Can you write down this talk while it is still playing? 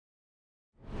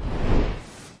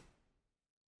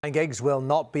And Giggs will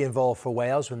not be involved for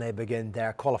Wales when they begin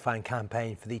their qualifying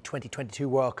campaign for the 2022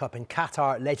 World Cup in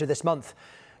Qatar later this month.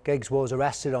 Giggs was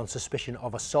arrested on suspicion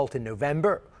of assault in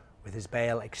November, with his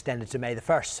bail extended to May the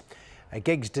 1st.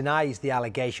 Giggs denies the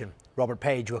allegation. Robert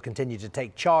Page will continue to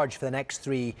take charge for the next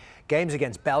 3 games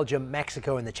against Belgium,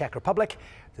 Mexico and the Czech Republic.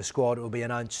 The squad will be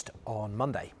announced on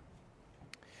Monday.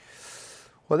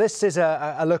 Well, this is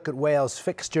a look at Wales'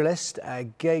 fixture list.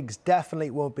 Giggs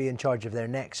definitely won't be in charge of their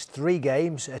next 3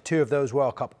 games, 2 of those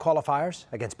World Cup qualifiers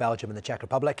against Belgium and the Czech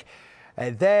Republic.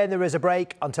 Then there is a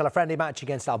break until a friendly match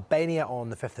against Albania on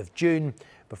the 5th of June,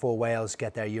 before Wales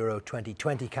get their Euro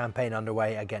 2020 campaign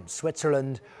underway against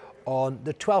Switzerland on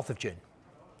the 12th of June.